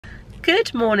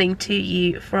Good morning to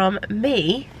you from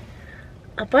me,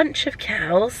 a bunch of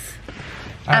cows,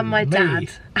 and my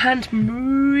dad, and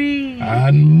me.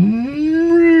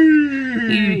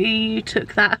 You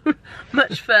took that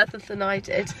much further than I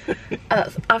did.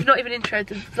 I've not even introed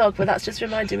the vlog, but that's just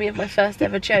reminded me of my first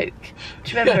ever joke.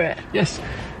 Do you remember it? Yes.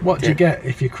 What do you get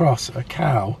if you cross a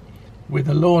cow with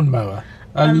a lawnmower?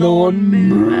 A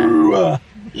lawnmower.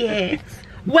 Yes.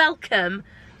 Welcome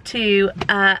to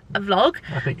a vlog.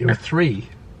 I think you were 3.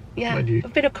 Yeah,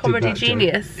 I've been a comedy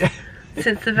genius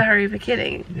since the very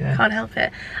beginning. Yeah. Can't help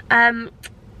it.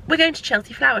 We're going to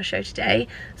Chelsea Flower Show today,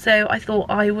 so I thought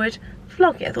I would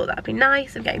vlog it. I thought that would be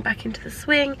nice. I'm getting back into the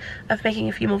swing of making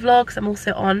a few more vlogs. I'm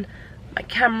also on my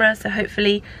camera, so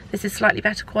hopefully this is slightly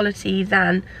better quality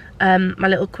than my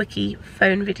little quickie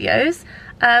phone videos.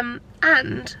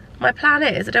 And my plan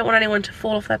is, I don't want anyone to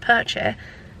fall off their perch here,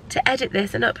 to edit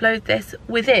this and upload this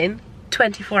within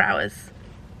 24 hours.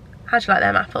 How'd you like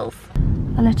them apples?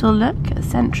 A little look at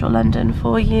central London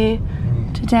for you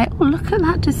today. Oh, look at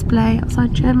that display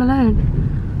outside Joe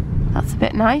Malone. That's a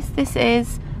bit nice. This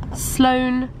is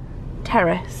Sloane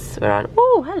Terrace. We're on.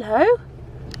 Oh, hello.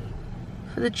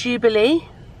 For the Jubilee.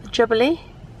 The Jubilee.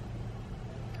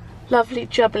 Lovely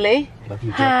Jubilee.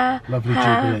 Lovely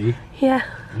Jubilee. Yeah.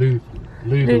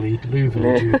 Jubilee.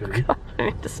 God, I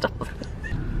need to stop this.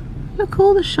 Look,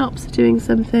 all the shops are doing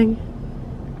something.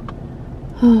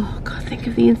 Oh, God, think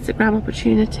of the Instagram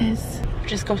opportunities. I've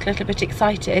just got a little bit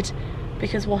excited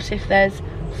because what if there's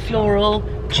floral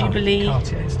Jubilee?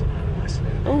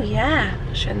 Oh yeah,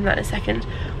 I'll show them that in a second.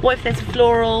 What if there's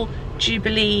floral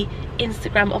Jubilee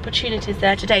Instagram opportunities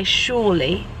there today?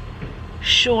 Surely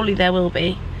there will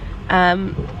be.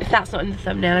 If that's not in the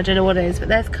thumbnail, I don't know what it is, but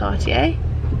there's Cartier.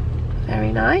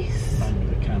 Very nice. I'm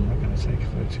with the camera, going to take a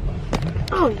photograph.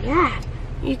 Oh yeah,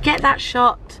 you get that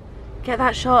shot. Get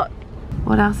that shot.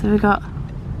 What else have we got?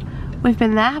 We've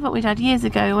been there, haven't we, Dad? Years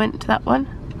ago we went to that one.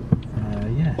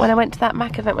 Yes. When I went to that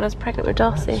Mac event when I was pregnant with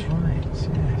Darcy. That's right,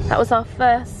 yes. That was our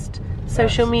first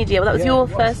social media. Well, that was your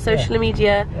first social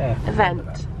media event.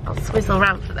 I'll swizzle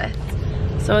around for this.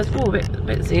 So I was a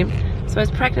bit zoom. So I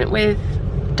was pregnant with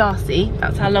Darcy.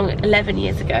 That's how long? 11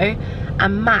 years ago.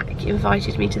 And Mac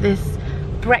invited me to this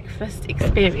breakfast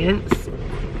experience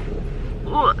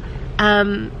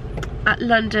at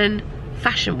London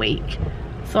Fashion Week.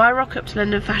 So I rock up to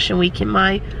London Fashion Week in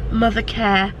my mother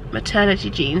care maternity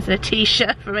jeans and a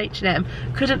t-shirt from H&M.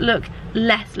 Couldn't look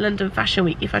less London Fashion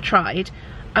Week if I tried.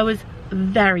 I was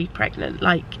very pregnant,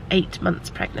 like 8 months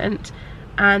pregnant,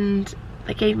 and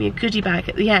they gave me a goodie bag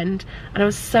at the end, and I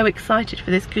was so excited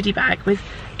for this goodie bag.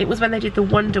 It was when they did the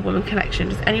Wonder Woman collection.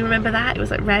 Does anyone remember that? It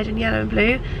was like red and yellow and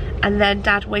blue, and then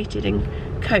Dad waited in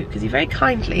Coke because he very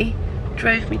kindly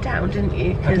drove me down, didn't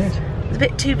you? Because I was a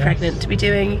bit too pregnant to be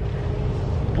doing,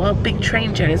 well, big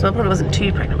train journeys. Well, I probably wasn't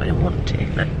too pregnant, but I didn't want to,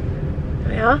 but there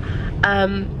we are. I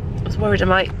was worried I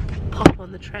might pop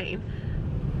on the train.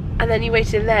 And then you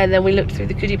waited in there, and then we looked through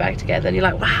the goodie bag together, and you're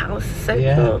like, wow, this is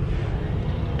so cool.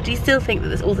 Do you still think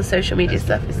that all the social media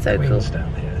stuff is so cool?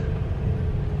 Down here.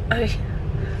 Oh,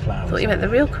 I thought you meant the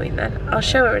real Queen then. I'll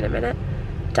show her in a minute.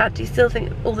 Dad, do you still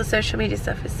think all the social media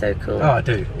stuff is so cool? Oh, I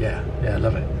do, yeah, I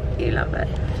love it. You love it.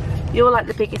 You're like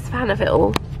the biggest fan of it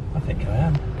all. I think I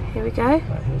am. Here we go.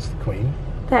 Right, here's the Queen.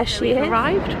 There she is.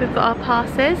 Arrived. We've got our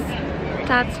passes.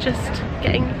 Dad's just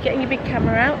getting your big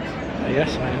camera out.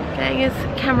 Yes, I am. Getting his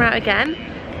camera out again,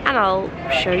 and I'll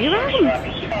show you around.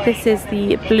 This is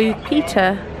the Blue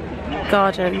Peter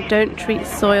garden. Don't treat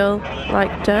soil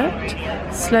like dirt.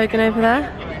 Slogan over there.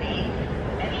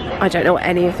 I don't know what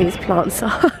any of these plants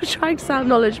are. I'm trying to sound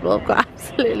knowledgeable. I've got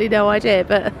absolutely no idea,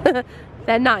 but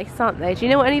they're nice, aren't they? Do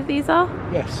you know what any of these are?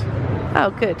 Yes. Oh,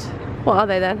 good. What are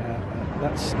they then?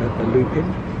 That's the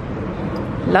lupin.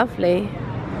 Lovely.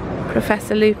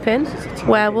 Professor Lupin.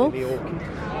 Werewolf.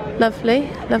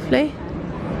 Lovely, lovely.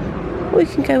 We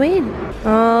can go in.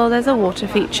 Oh, there's a water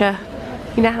feature.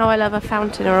 You know how I love a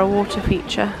fountain or a water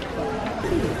feature.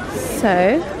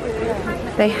 So,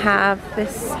 they have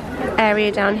this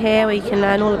area down here where you can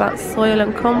learn all about soil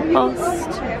and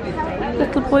compost.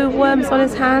 Little boy with worms on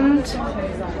his hand.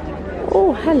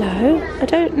 Oh, hello. I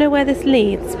don't know where this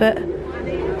leads, but...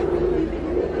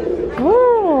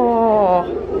 Oh!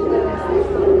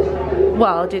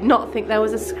 Well, I did not think there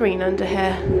was a screen under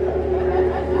here.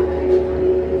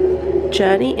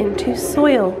 Journey into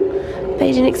soil. But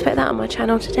you didn't expect that on my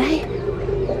channel today.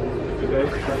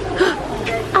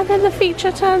 And then the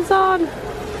feature turns on.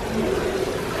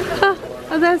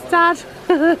 And there's Dad.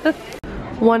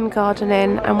 One garden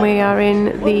in, and we are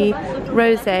in the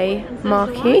Rosé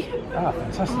Marquee. Ah,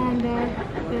 fantastic. And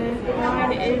the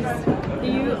wine is,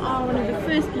 you are one of the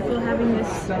first people who having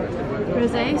this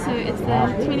rosé, so it's the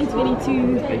 2022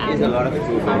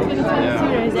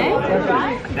 rosé.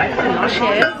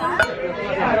 Cheers.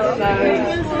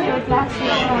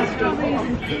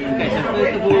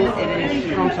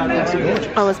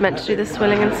 I was meant to do the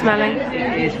swilling and smelling.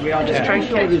 Just drank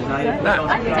it.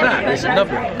 That is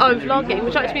lovely. Oh, I'm vlogging.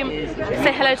 Would you like to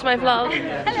say hello to my vlog?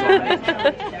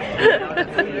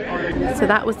 So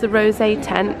that was the rosé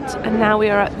tent, and now we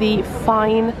are at the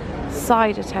fine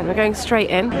cider tent. We're going straight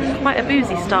in. Quite a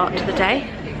boozy start to the day.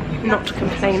 Not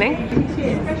complaining.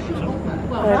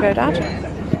 There we go, Dad.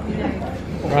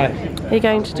 Right. Are you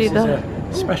going to do the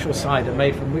special cider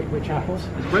made from which apples?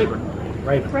 Raven.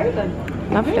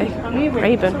 Lovely.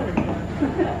 Raven.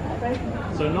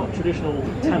 So not traditional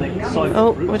tannic cider.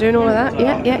 Oh, we're doing all of that.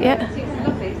 Yeah.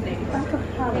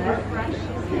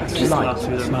 It's light.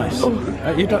 It's nice.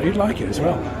 You'd like it as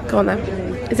well. Go on then.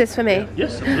 Is this for me?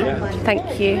 Yes.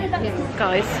 Thank you.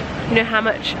 Guys, you know how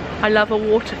much I love a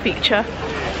water feature?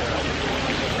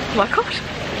 Oh my god.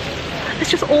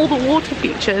 It's just all the water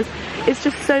features. It's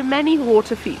just so many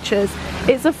water features.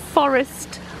 It's a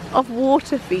forest of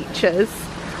water features,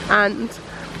 and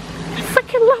I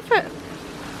freaking love it.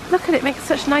 Look at it, it makes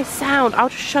such nice sound. I'll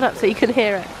just shut up so you can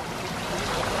hear it.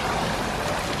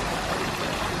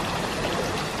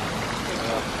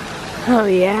 Oh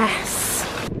yes.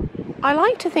 I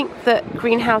like to think that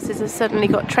greenhouses have suddenly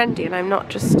got trendy and I'm not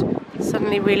just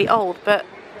suddenly really old, but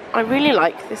I really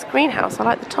like this greenhouse. I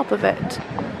like the top of it.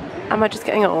 Am I just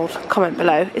getting old? Comment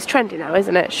below. It's trendy now,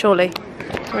 isn't it? Surely.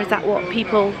 Or is that what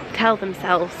people tell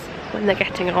themselves when they're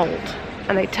getting old?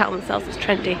 And they tell themselves it's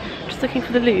trendy. I'm just looking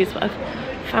for the LOUISE, but I've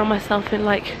found myself in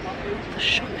like the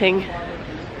shopping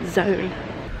zone.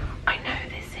 I know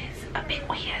this is a bit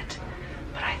weird,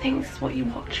 but I think this is what you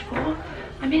watch for.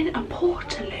 I'm in a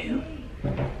Portaloo.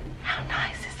 How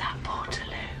nice is that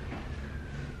Portaloo?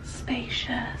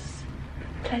 Spacious,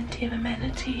 plenty of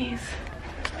amenities.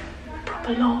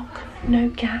 Proper lock, no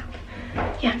gap.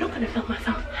 Yeah, I'm not going to film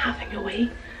myself having a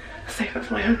wee. Save it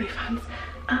for my OnlyFans.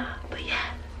 But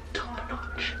yeah, top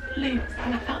notch LOUISE,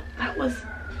 and I felt that was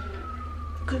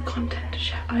good content to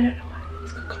share. I don't know why it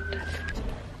was good content.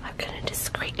 I'm going to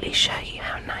discreetly show you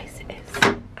how nice it is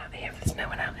out here if there's no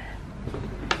one out here.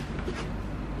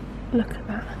 Look at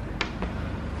that.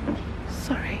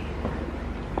 Sorry.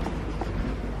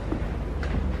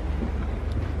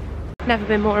 Never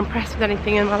been more impressed with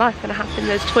anything in my life than I have been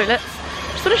those toilets.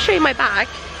 Just want to show you my bag.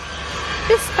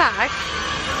 This bag,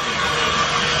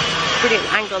 brilliant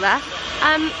angle there.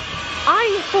 I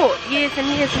bought years and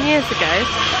years and years ago,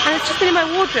 and it's just been in my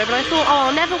wardrobe, and I thought, oh,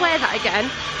 I'll never wear that again.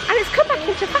 And it's come back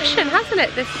into fashion, hasn't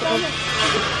it? This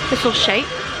little shape.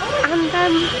 And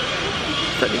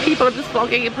but the people are just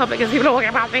vlogging in public as people are walking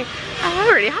about me.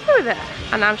 I'm really happy with it,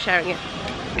 and I'm sharing it.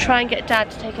 Try and get Dad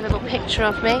to take a little picture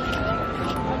of me.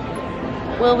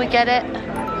 Will we get it?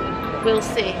 We'll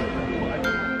see.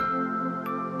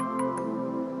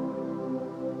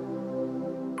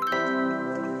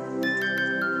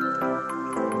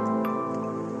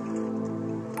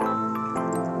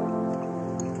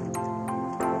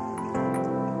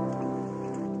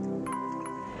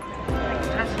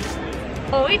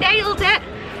 Oh, we nailed it!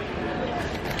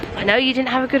 I know you didn't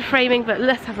have a good framing, but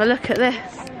let's have a look at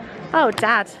this. Oh,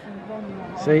 Dad.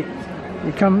 See,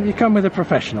 you come with a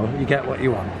professional, you get what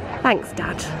you want. Thanks,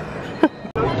 Dad.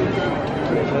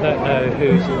 I don't know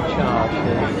who's in charge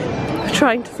here. We're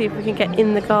trying to see if we can get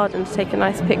in the garden to take a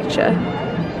nice picture.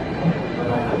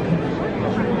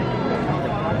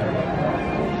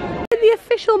 In the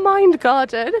official Mind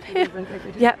Garden.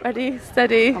 Yeah, ready,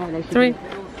 steady, 3.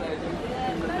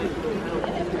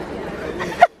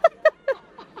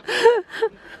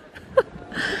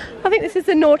 I think this is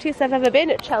the naughtiest I've ever been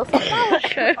at Chelsea Flower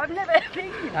Show. I've never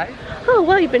been, you know. Oh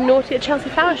well, you've been naughty at Chelsea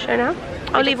Flower Show now.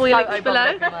 I'll leave all your links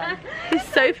below. This is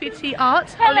Sophie T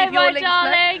Art. I'll leave your links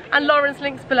below. And Lauren's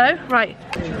links below. Right.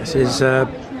 This is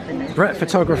Brett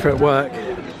Photographer at work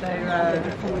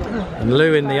and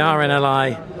Lou in the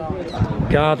RNLI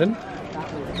garden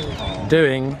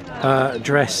doing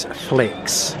dress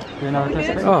flicks.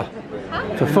 Oh,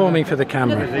 performing for the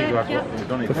camera.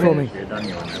 Performing.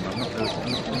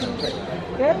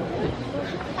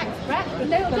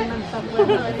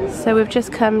 So we've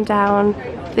just come down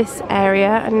this area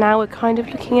and now we're kind of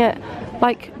looking at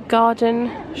like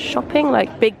garden shopping,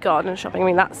 like big garden shopping. I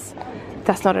mean that's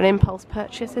not an impulse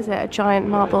purchase, is it? A giant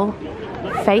marble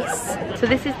face. So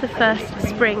this is the first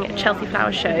spring Chelsea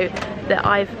Flower Show that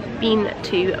I've been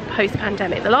to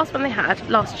post-pandemic. The last one they had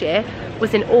last year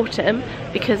was in autumn,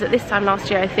 because at this time last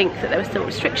year I think that there were still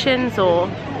restrictions, or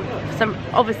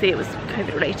obviously it was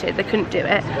COVID related, they couldn't do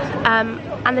it.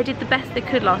 And they did the best they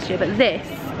could last year, but this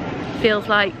feels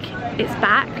like it's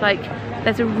back. Like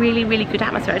there's a really, really good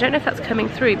atmosphere. I don't know if that's coming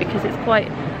through because it's quite,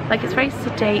 like it's very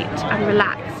sedate and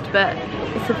relaxed, but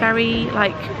it's a very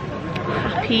like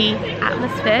happy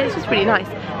atmosphere. It's just really nice.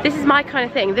 This is my kind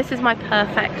of thing. This is my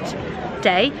perfect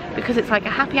day because it's like a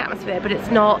happy atmosphere, but it's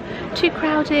not too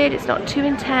crowded, it's not too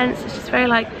intense. It's just very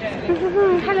like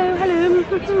hello, hello,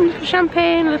 little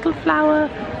champagne, a little flower.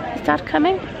 Is Dad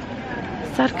coming?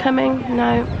 Is Dad coming?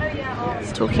 No.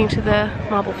 It's talking to the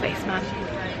marble face man.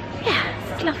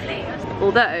 Yeah, it's lovely.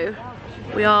 Although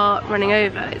we are running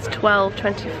over, it's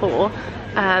 12:24, so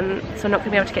I'm not going to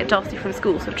be able to get Darcy from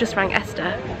school, so I've just rang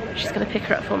Esther. She's going to pick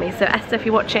her up for me. So Esther, if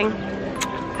you're watching,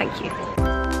 thank you.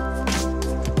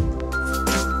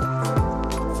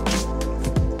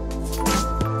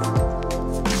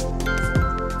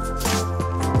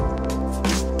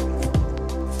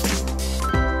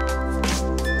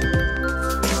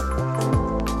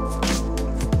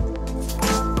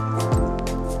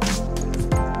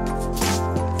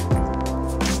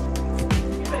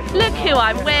 Look who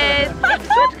I'm with. Do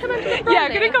you want to come under with me? Yeah,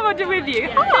 I'm going to come under with you.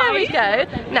 There we go.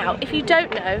 Now, if you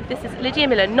don't know, this is Lydia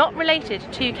Miller, not related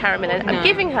to Karen Millen. I'm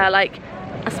giving her like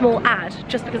a small ad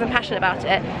just because I'm passionate about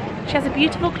it. She has a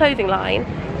beautiful clothing line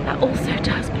that also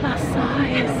does plus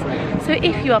size. So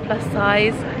if you are plus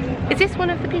size, is this one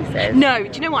of the pieces? No,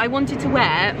 do you know what? I wanted to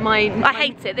wear my... I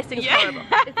hate it. This thing's horrible.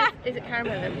 Is it Karen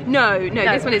Millen? No,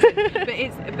 this one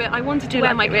isn't. But I wanted to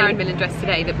wear my Karen Millen dress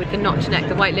today with the notch neck,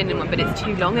 the white linen one, but it's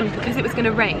too long, and because it was going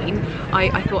to rain,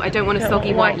 I thought I don't want a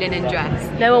soggy white linen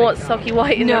dress. No one wants soggy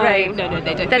white in the rain. No,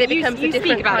 they don't. Then but it becomes a different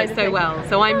speak about kind it of so thing. well,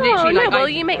 so I'm literally like... well,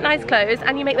 you make nice clothes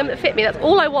and you make them that fit me. That's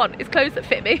all I want, is clothes that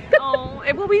fit me. Oh,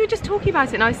 well, we were just talking about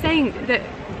it, and I was saying that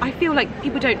I feel like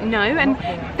people don't know, and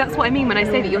that's what I mean when I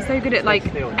say that you're so good at like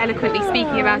eloquently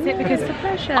speaking about it, because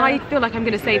I feel like I'm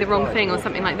going to say the wrong thing or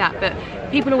something like that, but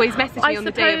people always message me on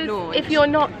the day of launch. If you're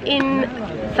not in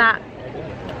that,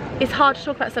 it's hard to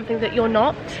talk about something that you're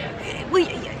not. Well,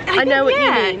 I know what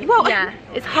you mean. Well, yeah,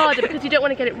 it's harder because you don't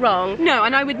want to get it wrong. No,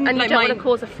 and I wouldn't. And you don't want to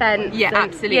cause offence. Yeah,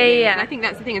 absolutely. Yeah. And I think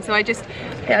that's the thing, and so I just.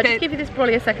 Okay, I'll just give you this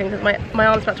brolly a second because my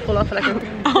arm's about to fall off and I can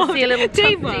see a little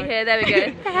tufty here. There we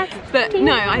go. But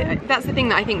no, that's the thing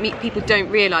that I think people don't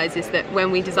realise, is that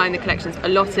when we design the collections, a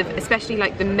lot of, especially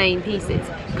like the main pieces,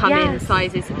 come in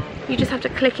sizes. You just have to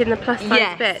click in the plus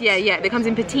size bit. Yeah. It becomes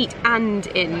in petite and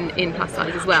in plus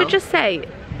size as well. I should just say,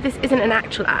 this isn't an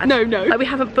actual ad. No. Like, we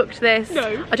haven't booked this.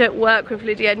 No. I don't work with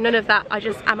Lydia, none of that. I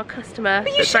just am a customer.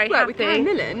 But you should very work happy. with Karen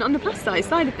Millen on the plus size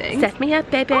side of things. Set me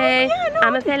up, baby. Oh, yeah, no,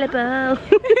 I'm available.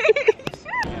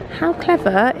 How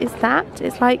clever is that?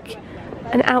 It's like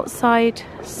an outside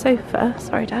sofa.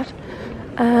 Sorry, Dad.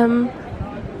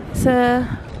 It's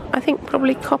I think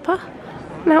probably copper.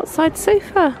 An outside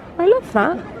sofa. I love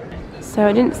that. So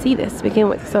I didn't see this to begin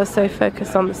with because I was so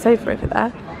focused on the sofa over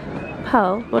there.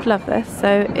 Pearl would love this.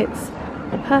 So it's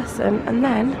a person, and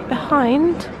then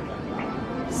behind,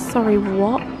 sorry,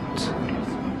 what?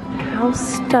 How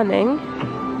stunning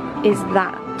is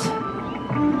that?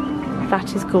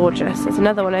 That is gorgeous. There's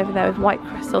another one over there with white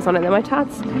crystals on it that my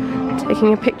dad's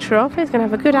taking a picture of. He's going to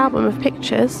have a good album of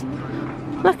pictures.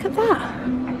 Look at that.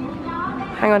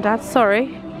 Hang on, Dad,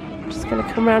 sorry. I'm just going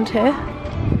to come around here.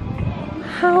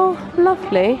 How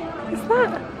lovely is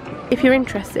that? If you're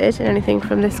interested in anything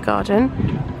from this garden,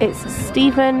 it's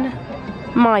Stephen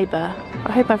Myber.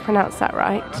 I hope I pronounced that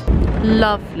right.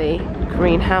 Lovely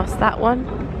greenhouse, that one.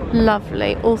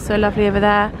 Lovely. Also lovely over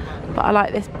there, but I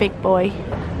like this big boy.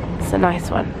 It's a nice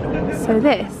one. So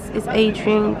this is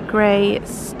Adrian Gray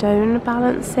stone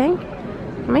balancing.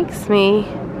 Makes me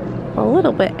a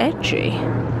little bit edgy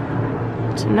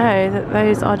to know that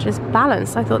those are just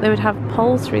balanced. I thought they would have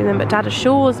poles through them, but Dad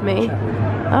assures me.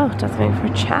 Oh, Dad's going for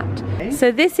a chat. So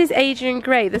this is Adrian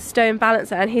Gray, the stone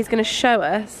balancer, and he's going to show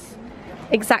us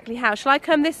exactly how. Shall I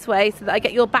come this way so that I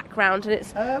get your background and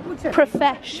it's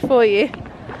profesh for you?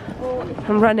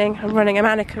 I'm running. I'm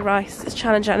Annika Rice. It's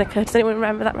Challenge Annika. Does anyone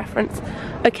remember that reference?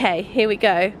 Okay, here we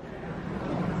go.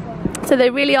 So they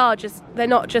really are just, they're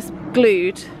not just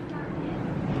glued.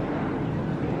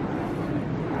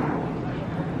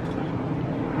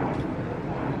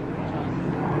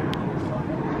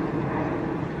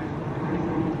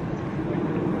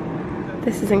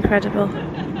 This is incredible.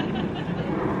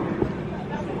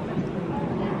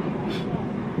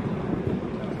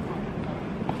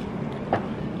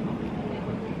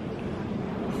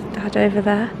 Dad over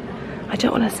there. I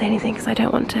don't want to say anything because I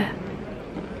don't want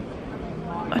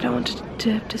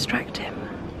to distract him.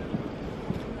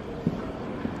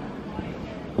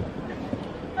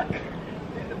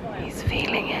 He's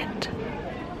feeling it.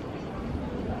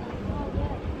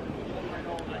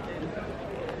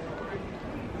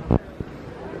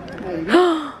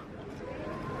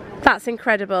 That's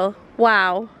incredible.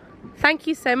 Wow. Thank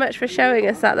you so much for showing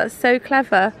us that. That's so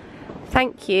clever.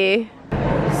 Thank you.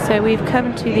 So we've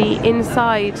come to the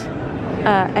inside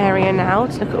area now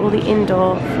to look at all the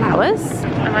indoor flowers.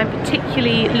 And I'm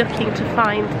particularly looking to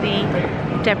find the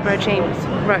Deborah James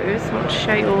rose. I want to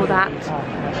show you all that.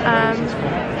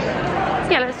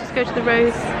 Yeah, let's just go to the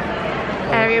rose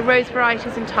area. Rose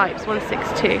varieties and types,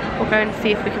 162. We'll go and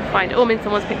see if we can find it. Oh, I'm in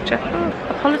someone's picture.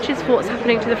 Apologies for what's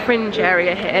happening to the fringe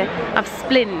area here. I've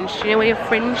splinged. You know when your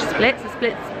fringe splits? A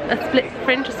split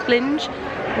fringe, a splinge.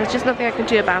 There's just nothing I can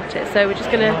do about it. So we're just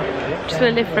gonna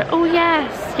live for it. Oh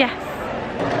yes,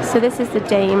 yes. So this is the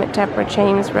Dame Deborah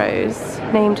James rose,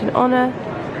 named in honour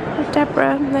of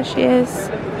Deborah. There she is.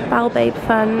 Balbabe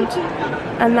Fund,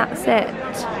 and that's it.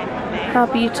 How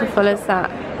beautiful is that?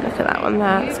 Look at that one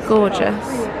there, it's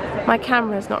gorgeous. My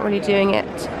camera's not really doing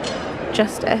it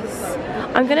justice.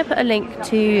 I'm going to put a link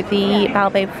to the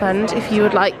Balbabe Fund if you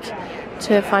would like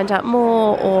to find out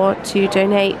more or to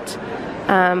donate,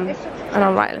 and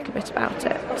I'll write a little bit about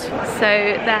it. So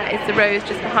there is the rose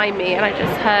just behind me, and I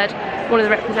just heard one of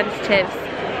the representatives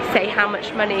say how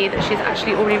much money that she's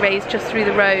actually already raised just through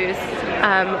the rose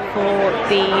for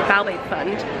the Balbabe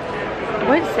Fund. I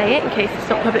won't say it in case it's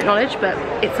not public knowledge, but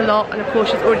it's a lot, and of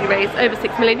course she's already raised over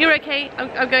 6 million. You're okay,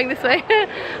 I'm going this way.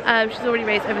 She's already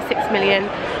raised over 6 million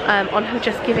on her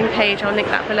Just Giving page. I'll link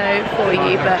that below for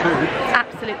you, but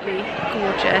absolutely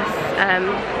gorgeous.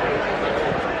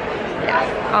 Yeah,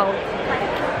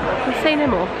 I'll say no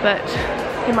more, but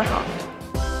in my heart.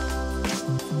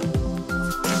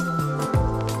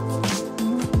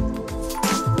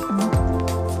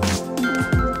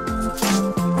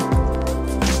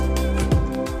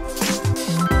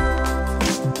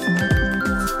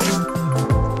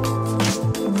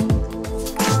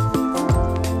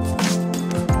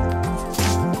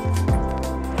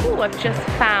 I've just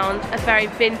found a very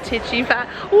vintagey van.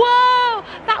 Whoa!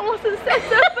 That wasn't set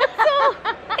up at all!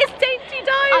 It's Dainty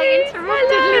Diary! I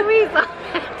interrupted Louisa.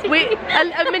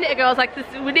 A minute ago I was like,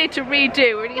 we need to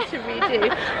redo.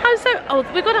 I'm so old.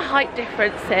 We've got a height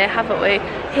difference here, haven't we?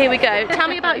 Here we go. Tell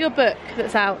me about your book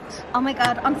that's out. Oh my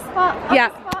god, on the spot.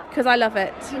 Yeah, because I love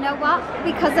it. You know what?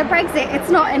 Because of Brexit, it's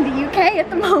not in the UK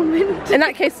at the moment. In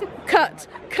that case, cut.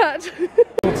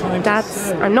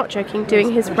 Dad's, I'm not joking,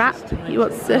 doing his rap.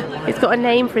 He's got a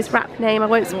name for his rap name. I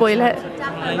won't spoil it.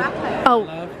 Oh,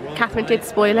 Catherine did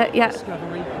spoil it, yeah.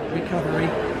 Recovery,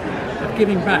 of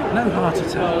giving back, no heart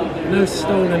attack, no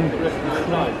stolen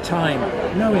time,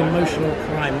 no emotional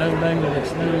crime, no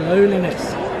loneliness, no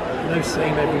lowliness, no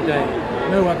same every day,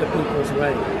 no other people's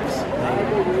ways.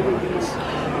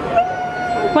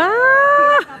 Wow!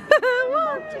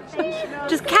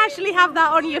 Just casually have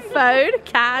that on your phone.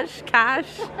 Cash.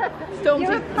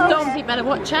 Stormzy better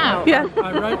watch out. Yeah.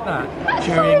 I wrote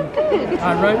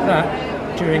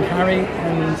that during Harry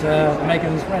and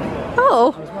Meghan's wedding.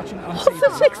 Oh, I was watching it on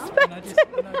wasn't expecting.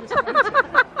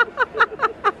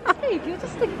 Steve, you're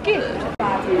just a good.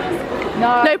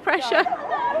 No pressure.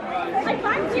 I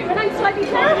thanked you, but I'm slightly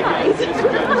terrified.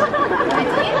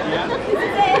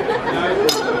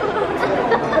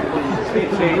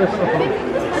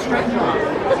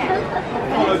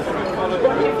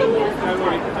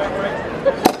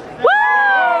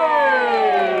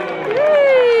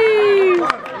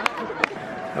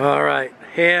 All right,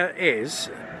 here is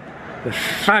the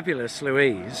fabulous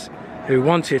Louise, who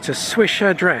wanted to swish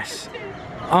her dress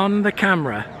on the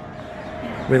camera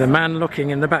with a man looking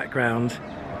in the background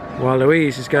while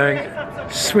Louise is going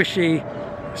swishy,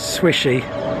 swishy.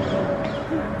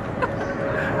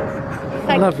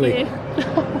 Lovely.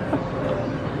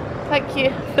 Thank you.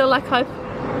 I feel like I've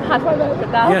had my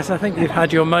moment now. Yes, I think you've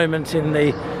had your moment in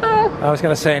the, I was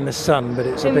going to say in the sun, but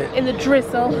it's a bit... In the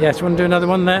drizzle. Yes, you want to do another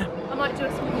one there? I might do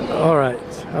a swim. All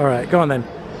right, go on then.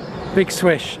 Big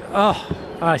swish. Oh,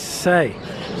 I say,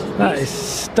 that is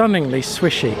stunningly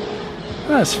swishy.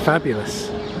 That's fabulous.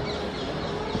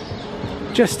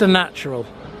 Just a natural.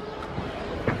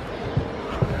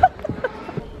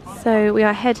 So we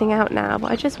are heading out now,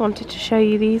 but I just wanted to show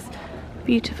you these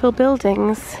beautiful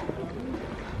buildings.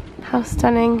 How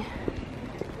stunning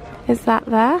is that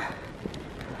there?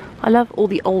 I love all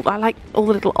the I like all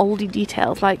the little oldie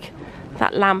details, like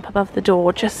that lamp above the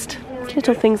door. Just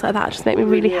little things like that just make me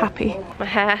really happy. My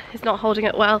hair is not holding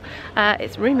up well.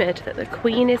 It's rumoured that the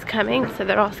Queen is coming, so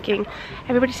they're asking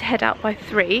everybody to head out by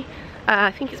 3. I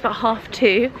think it's about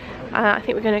 2:30. I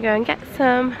think we're going to go and get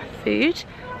some food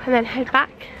and then head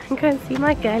back and go and see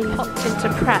my girl. Popped into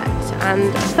Pret, and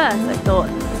at first I thought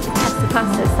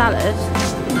pasta salad,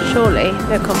 surely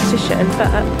no competition, but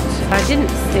I didn't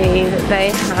see that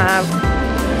they have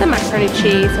the macaroni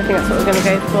cheese, I think that's what we're going to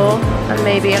go for, and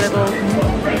maybe a little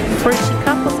fruity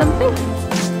cup or something.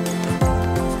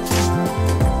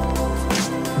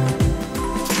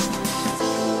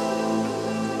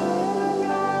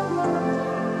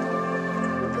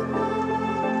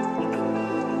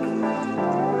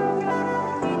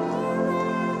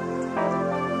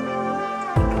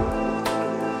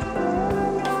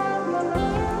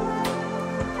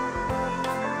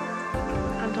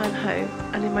 I'm home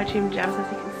and in my gym jams,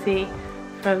 as you can see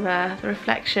from the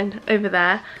reflection over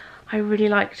there. I really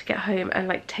like to get home and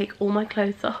like take all my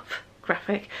clothes off,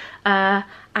 graphic, and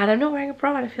I'm not wearing a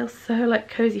bra and I feel so like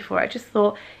cozy for it. I just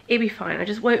thought it'd be fine. I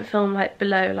just won't film like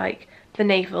below like the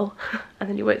navel and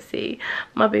then you won't see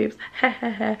my boobs.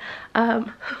 I've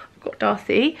got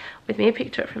Darcy with me. I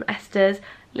picked her up from Esther's.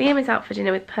 Liam is out for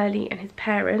dinner with Pearlie and his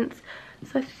parents,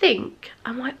 so I think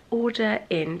I might order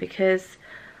in because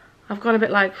I've gone a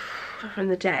bit like from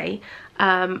the day,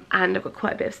 and I've got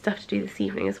quite a bit of stuff to do this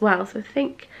evening as well, so I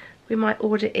think we might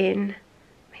order in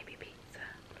maybe pizza,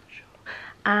 I'm not sure.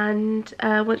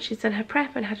 And once she's done her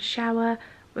prep and had a shower,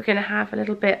 we're going to have a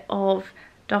little bit of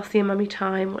Darcy and mummy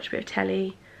time, watch a bit of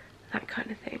telly, that kind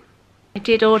of thing. I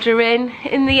did order in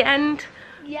the end.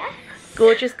 Yes.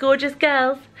 Gorgeous, gorgeous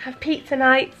girls have pizza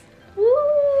nights. Woo!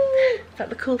 Is that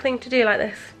the cool thing to do like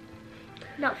this?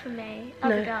 Not for me.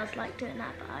 Other girls like doing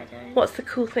that, but I don't. What's the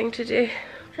cool thing to do?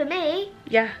 For me?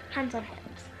 Yeah. Hands on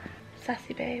hips.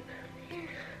 Sassy babe. Yeah.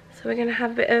 So we're going to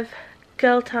have a bit of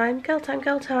girl time, girl time,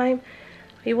 girl time.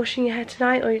 Are you washing your hair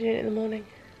tonight or are you doing it in the morning?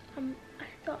 I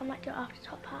thought I might do it after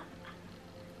top hat.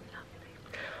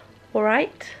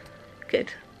 Alright.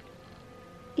 Good.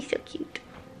 You're so cute.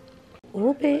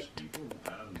 Orbit.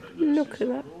 Look at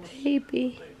that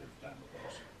baby.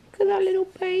 Look at that little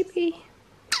baby.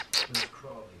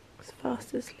 It's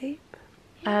fast asleep.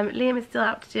 Liam is still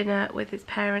out to dinner with his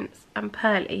parents and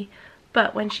Pearlie,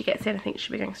 but when she gets in I think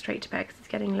she'll be going straight to bed because it's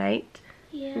getting late.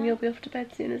 Yeah. And you'll be off to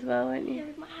bed soon as well, won't you? Yeah,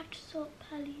 we might have to sort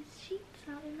Pearlie's sheets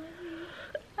out in my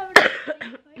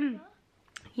room.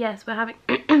 Yes, we're having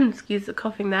excuse the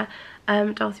coughing there.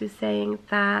 Darcy was saying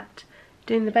that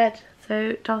doing the bed.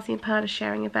 So Darcy and Pearl are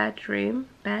sharing a bedroom.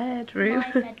 My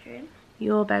bedroom.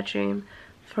 Your bedroom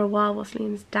for a while whilst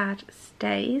Liam's dad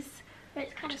stays. But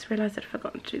it's I just realised I'd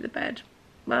forgotten to do the bed.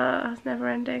 It's never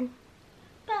ending.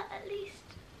 But at least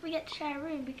we get to share a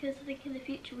room because I think in the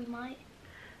future we might.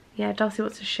 Yeah, Darcy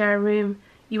wants to share a room.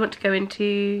 You want to go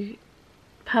into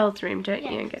Pearl's room, don't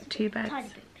you, and get two beds? Tiny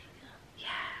bit bigger.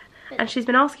 Yeah. And she's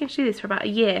been asking to do this for about a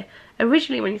year.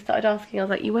 Originally when you started asking I was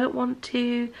like, you won't want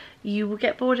to, you will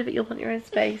get bored of it, you'll want your own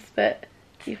space, but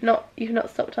you've not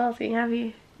stopped asking, have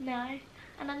you? No.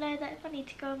 And I know that if I need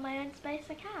to go in my own space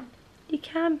I can. You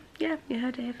can, yeah, you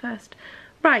heard it here first.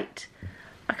 Right,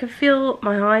 I can feel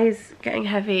my eyes getting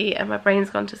heavy and my brain's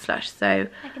gone to slush, so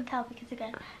I can tell because they're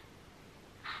going.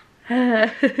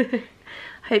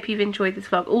 hope you've enjoyed this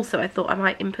vlog. Also, I thought I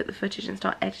might input the footage and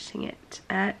start editing it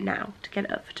now to get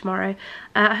it up for tomorrow.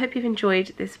 I hope you've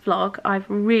enjoyed this vlog. I've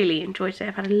really enjoyed it.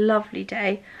 I've had a lovely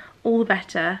day. All the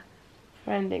better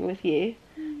for ending with you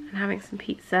and having some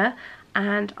pizza.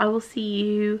 And I will see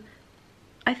you,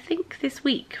 I think, this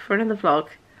week for another vlog.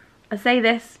 I say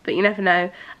this, but you never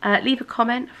know. Leave a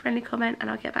comment, a friendly comment, and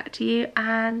I'll get back to you.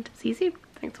 And see you soon.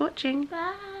 Thanks for watching.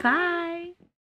 Bye. Bye.